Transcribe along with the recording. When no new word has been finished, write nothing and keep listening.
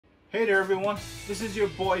Hey there everyone, this is your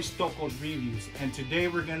boy Stoko's Reviews, and today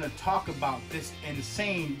we're going to talk about this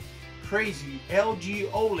insane, crazy LG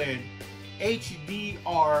OLED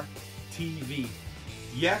HDR TV.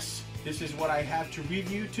 Yes, this is what I have to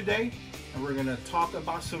review today, and we're going to talk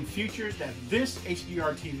about some features that this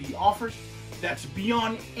HDR TV offers that's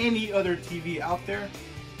beyond any other TV out there,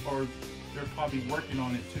 or they're probably working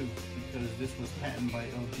on it too, because this was patented by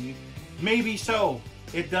LG. Maybe so,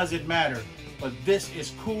 it doesn't matter. But this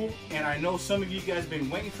is cool, and I know some of you guys have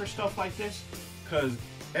been waiting for stuff like this, because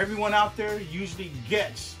everyone out there usually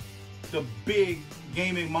gets the big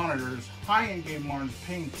gaming monitors, high-end game monitors,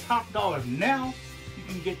 paying top dollar. Now you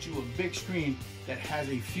can get you a big screen that has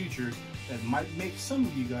a feature that might make some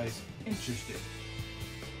of you guys interested.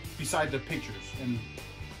 Besides the pictures and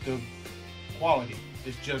the quality,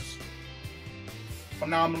 it's just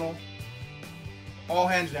phenomenal. All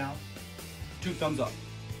hands down, 2 thumbs up.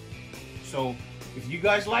 So if you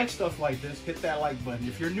guys like stuff like this, hit that like button.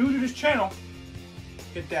 If you're new to this channel,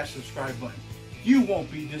 hit that subscribe button. You won't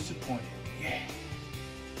be disappointed. Yeah.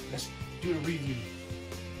 Let's do the review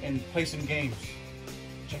and play some games.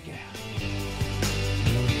 Check it out.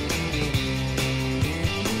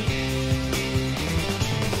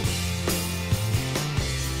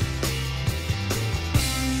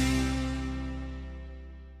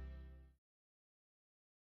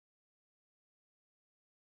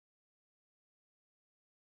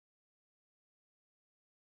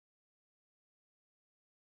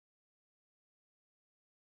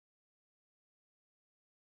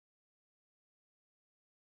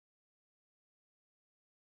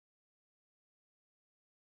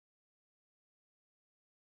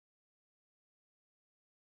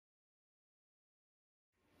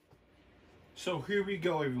 So here we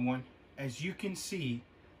go, everyone. As you can see,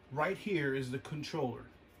 right here is the controller.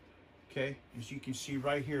 Okay, as you can see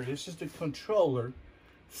right here, this is the controller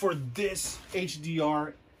for this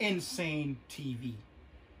HDR insane TV.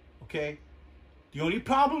 Okay, the only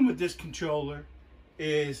problem with this controller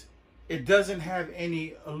is it doesn't have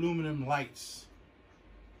any aluminum lights.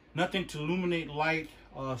 Nothing to illuminate light.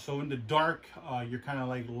 So in the dark, you're kind of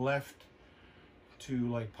like left to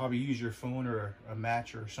like probably use your phone or a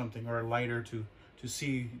match or something, or a lighter to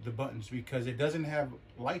see the buttons, because it doesn't have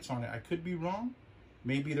lights on it. I could be wrong.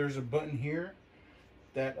 Maybe there's a button here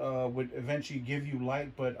that would eventually give you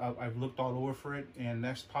light, but I've looked all over for it, and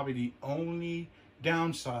that's probably the only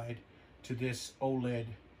downside to this OLED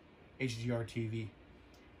HDR TV.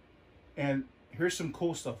 And here's some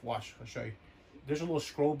cool stuff. Watch, I'll show you. There's a little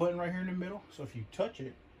scroll button right here in the middle, so if you touch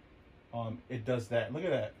it, it does that. Look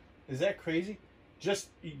at that. Is that crazy?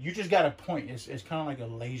 You just got to point. It's kind of like a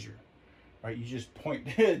laser, right? You just point.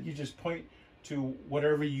 You just point to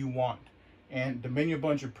whatever you want. And the menu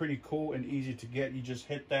buttons are pretty cool and easy to get. You just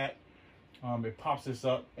hit that. It pops this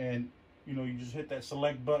up, and you just hit that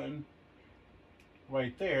select button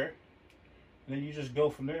right there, and then you just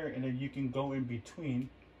go from there, and then you can go in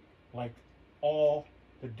between like all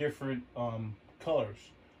the different colors.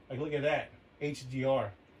 Like look at that, HDR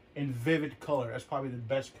in vivid color. That's probably the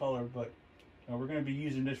best color, but we're going to be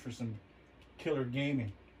using this for some killer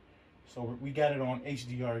gaming. So we got it on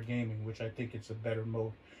HDR gaming, which I think it's a better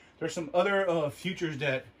mode. There's some other features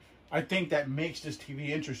that I think that makes this TV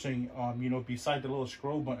interesting, beside the little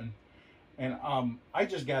scroll button. And I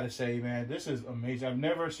just got to say, man, this is amazing. I've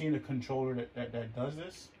never seen a controller that does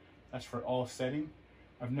this. That's for all setting.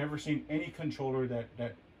 I've never seen any controller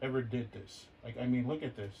that ever did this. Like, I mean, look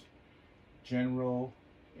at this. General,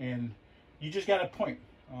 and you just got to point.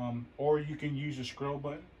 Or you can use the scroll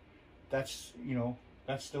button. That's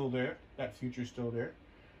that's still there. That feature's still there.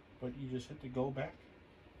 But you just hit the go back.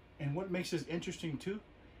 And what makes this interesting too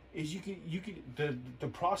is the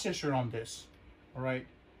processor on this, all right,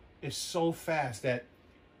 is so fast that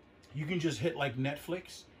you can just hit like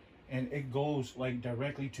Netflix, and it goes like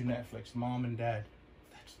directly to Netflix. Mom and Dad,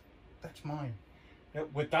 that's mine,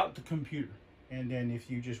 without the computer. And then if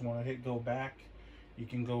you just want to hit go back, you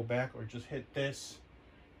can go back, or just hit this.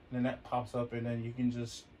 Then that pops up, and then you can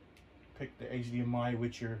just pick the HDMI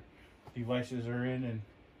which your devices are in, and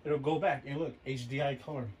it'll go back. And look, HDI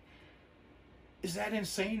coloring. Is that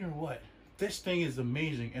insane or what? This thing is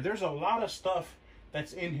amazing. And there's a lot of stuff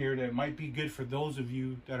that's in here that might be good for those of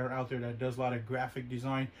you that are out there that does a lot of graphic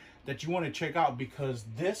design that you want to check out, because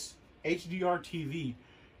this HDR TV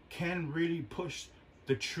can really push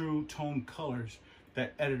the true tone colors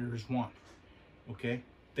that editors want. Okay?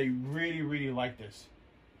 They really like this.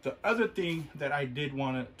 The other thing that I did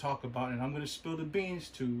want to talk about, and I'm going to spill the beans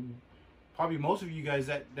to probably most of you guys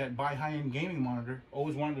that buy high-end gaming monitor,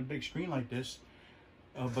 always wanted a big screen like this.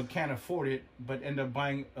 but can't afford it, but end up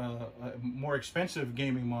buying a more expensive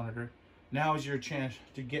gaming monitor, now is your chance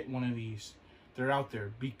to get one of these. They're out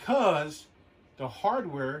there because the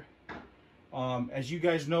hardware, as you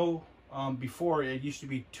guys know, before it used to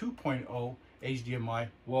be 2.0 HDMI.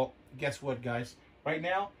 Well, guess what, guys? Right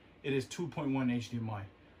now, it is 2.1 HDMI.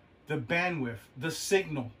 The bandwidth, the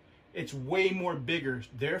signal, it's way more bigger.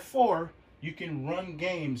 Therefore, you can run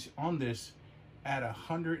games on this at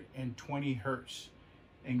 120 hertz.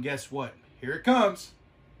 And guess what? Here it comes.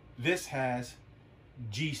 This has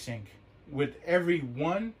G-Sync with every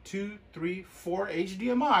 1, 2, 3, 4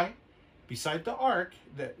 HDMI. Besides the ARC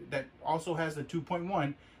that also has the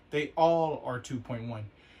 2.1, they all are 2.1.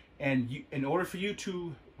 And you, in order for you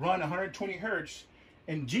to run 120 hertz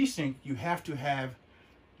in G-Sync, you have to have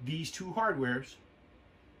these two hardwares,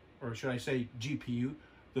 or should I say GPU.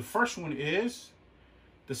 The first one is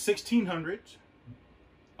the 1600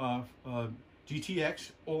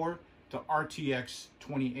 GTX or the RTX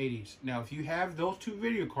 2080s. Now, if you have those two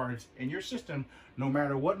video cards in your system, no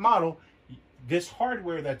matter what model, this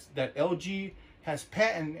hardware that LG has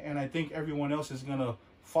patented, and I think everyone else is gonna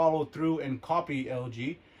follow through and copy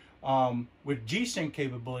LG, with G-Sync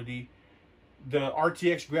capability, the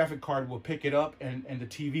RTX graphic card will pick it up and the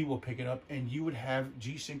TV will pick it up, and you would have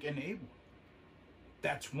G-Sync enabled.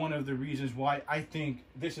 That's one of the reasons why I think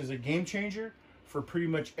this is a game changer for pretty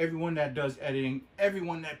much everyone that does editing,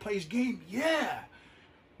 everyone that plays game. Yeah,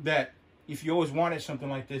 that if you always wanted something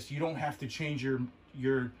like this, you don't have to change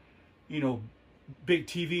your you know, big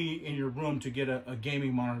TV in your room to get a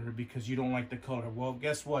gaming monitor because you don't like the color. Well,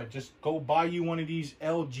 guess what? Just go buy you one of these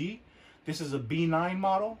LG. This is a B9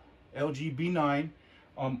 model, LG B9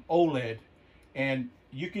 OLED, and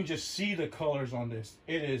you can just see the colors on this.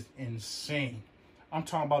 It is insane. I'm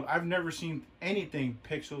talking about, I've never seen anything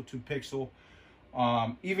pixel to pixel.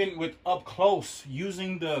 Even with up close,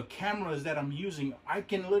 using the cameras that I'm using, I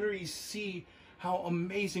can literally see how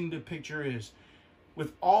amazing the picture is.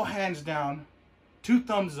 With all hands down, 2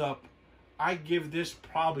 thumbs up, I give this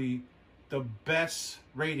probably the best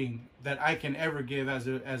rating that I can ever give as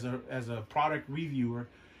a product reviewer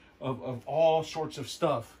of all sorts of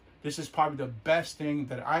stuff. This is probably the best thing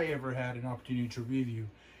that I ever had an opportunity to review.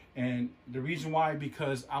 And the reason why,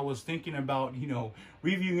 because I was thinking about, you know,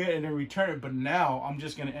 reviewing it and then return it, but now I'm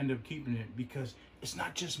just going to end up keeping it because it's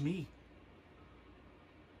not just me,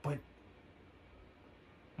 but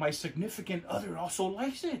my significant other also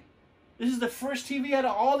likes it. This is the first TV out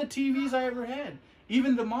of all the TVs I ever had,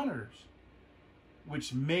 even the monitors,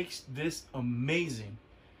 which makes this amazing.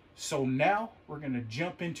 So now we're going to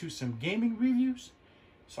jump into some gaming reviews.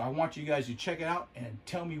 So I want you guys to check it out and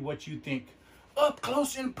tell me what you think. Up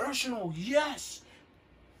close and personal, yes.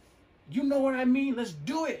 You know what I mean? Let's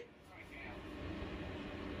do it.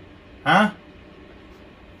 Huh?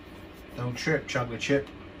 Don't trip, chocolate chip.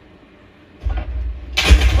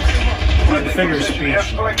 Figure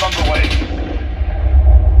speech. On the way.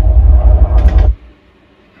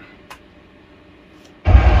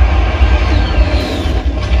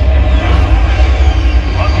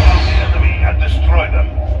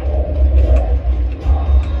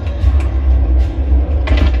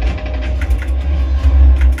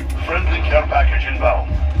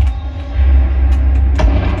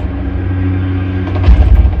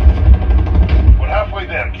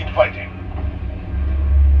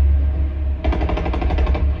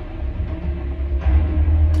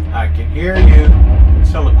 Hear you.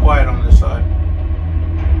 It's hella quiet on this side.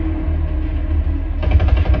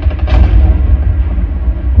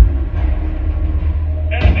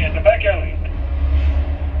 Enemy in the back alley.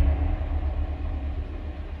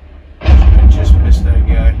 I just missed that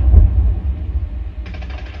guy.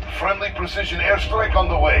 Friendly precision airstrike on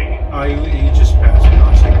the way. Oh, he just passed it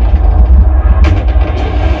on a second.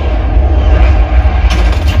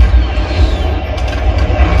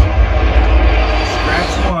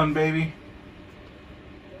 Baby.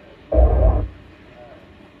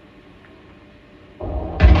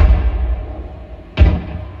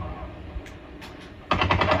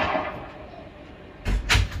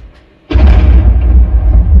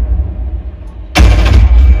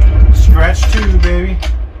 Scratch 2, baby.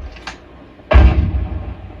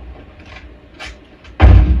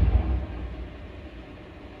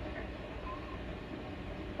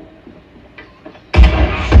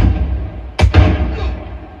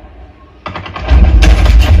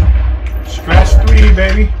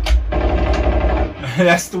 Baby.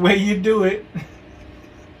 That's the way you do it.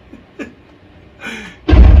 You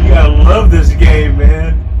gotta love this game,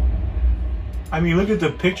 man. I mean, look at the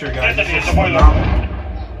picture, guys. It's phenomenal.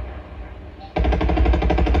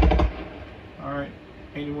 Alright,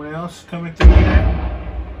 anyone else coming through here?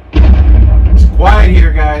 quiet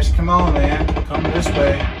here, guys. Come on, man. Come this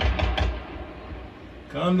way.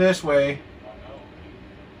 Come this way.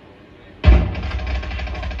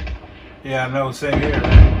 Yeah, I know. Same here,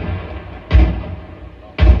 man.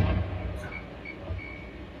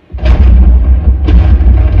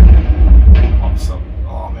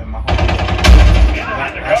 Oh, man, my home.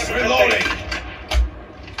 That's Reloading.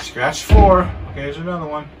 Scratch 4. Okay, here's another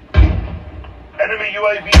one. Enemy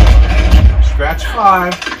UAV. Scratch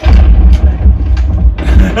 5.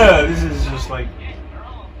 This is just like,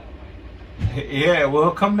 yeah,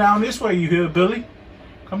 well, come down this way, you here, Billy.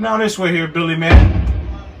 Come down this way here, Billy, man.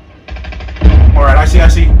 Alright, I see.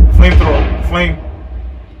 Flamethrower. Flame.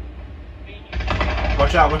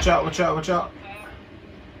 Watch out.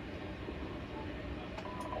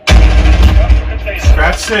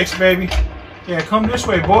 Scratch 6, baby. Yeah, come this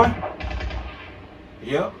way, boy.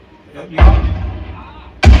 Yep.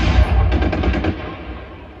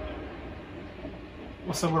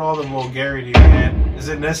 What's up with all the vulgarity, man? Is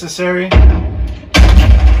it necessary?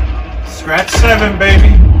 Scratch 7,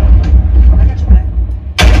 baby.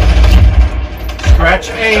 Scratch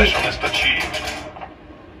 8. Specialist achieved.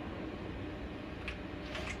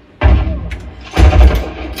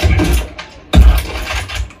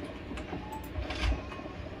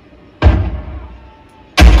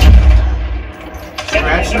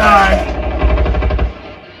 Scratch 9.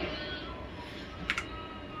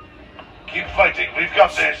 Keep fighting. We've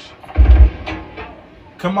got this.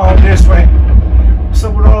 Come on this way. What's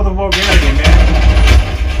up with all the vulgarity, man?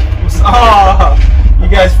 Oh, you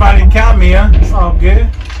guys finally count me, huh? It's all good.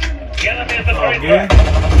 It's all good.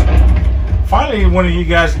 Finally, one of you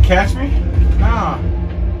guys can catch me. Nah.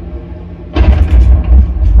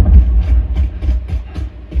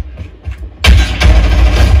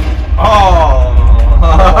 Oh,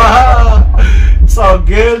 it's all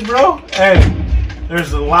good, bro. Hey,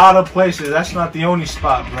 there's a lot of places. That's not the only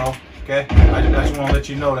spot, bro. Okay, I just want to let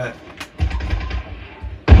you know that.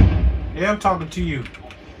 Yeah, I'm talking to you.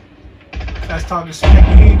 Guys talking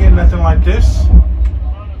smack. You ain't getting nothing like this.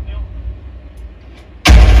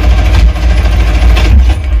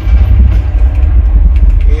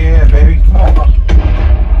 Yeah, baby, come on.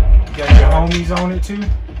 You got your homies on it too.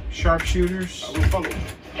 Sharpshooters.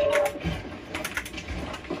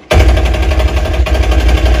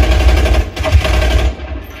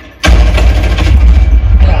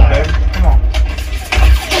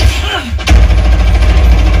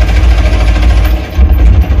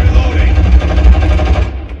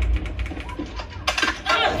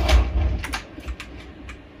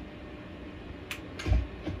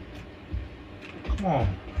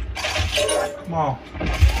 Come on.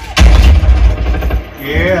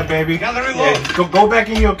 Yeah, baby. Yeah, go back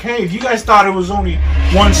in your cave. You guys thought it was only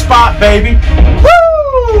one spot, baby.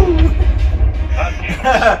 Woo!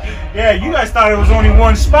 Yeah, you guys thought it was only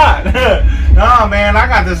one spot. Nah, man, I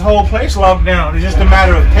got this whole place locked down. It's just a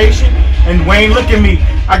matter of patience. And Wayne, look at me.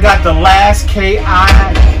 I got the last KI.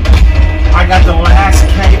 I got the last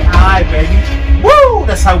KI, baby. Woo!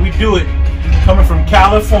 That's how we do it. Coming from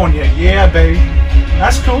California. Yeah, baby.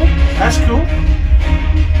 That's cool. That's cool.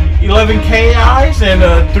 11 KIs and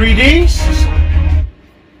 3Ds.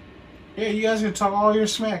 Yeah, you guys can talk all your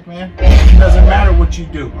smack, man. It doesn't matter what you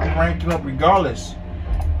do. I'm ranking up regardless.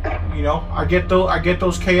 You know, I get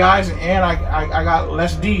those KIs and I got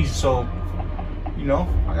less Ds, so you know,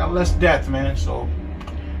 I got less depth, man. So,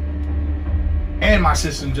 and my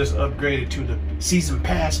system just upgraded to the season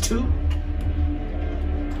pass too.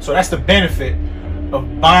 So that's the benefit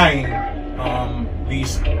of buying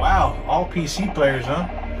these. Wow, all PC players, huh?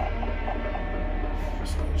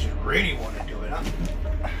 So you just really want to do it, huh?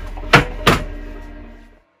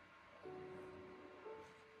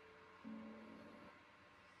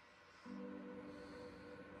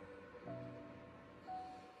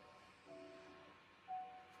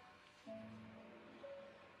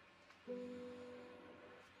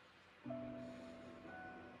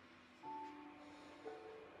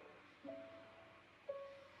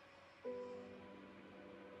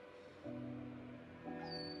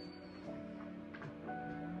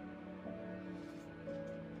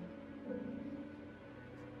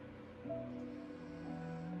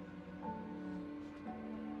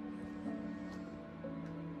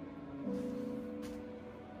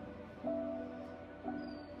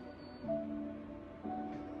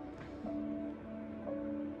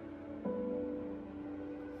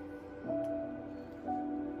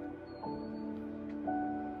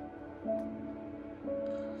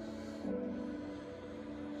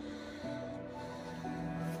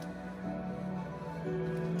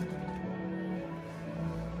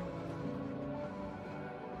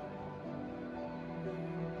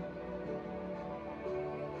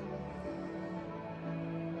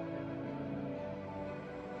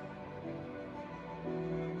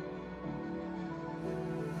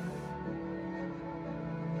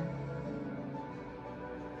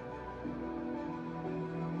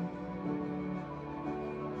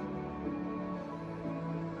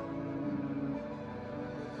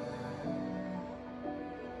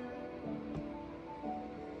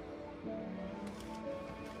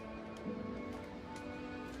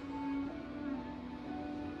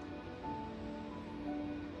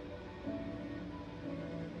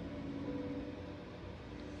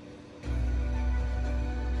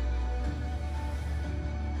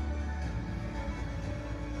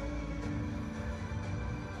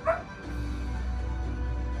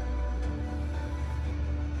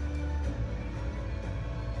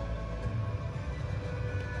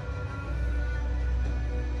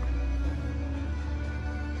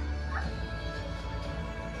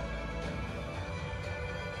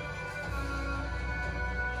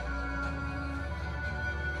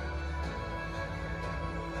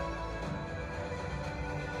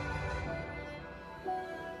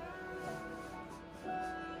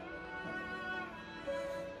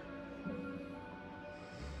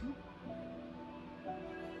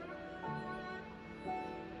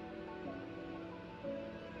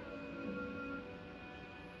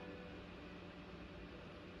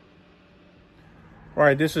 All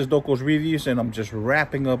right, this is Doko's Reviews, and I'm just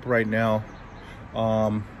wrapping up right now.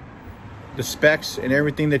 The specs and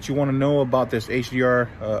everything that you want to know about this HDR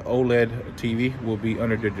OLED TV will be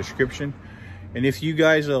under the description. And if you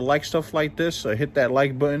guys like stuff like this, hit that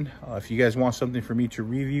like button. If you guys want something for me to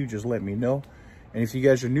review, just let me know. And if you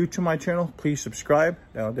guys are new to my channel, please subscribe.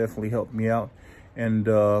 That'll definitely help me out. And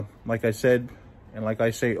like I said, and like I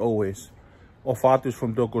say always, all fatos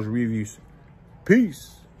from Doko's Reviews.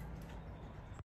 Peace.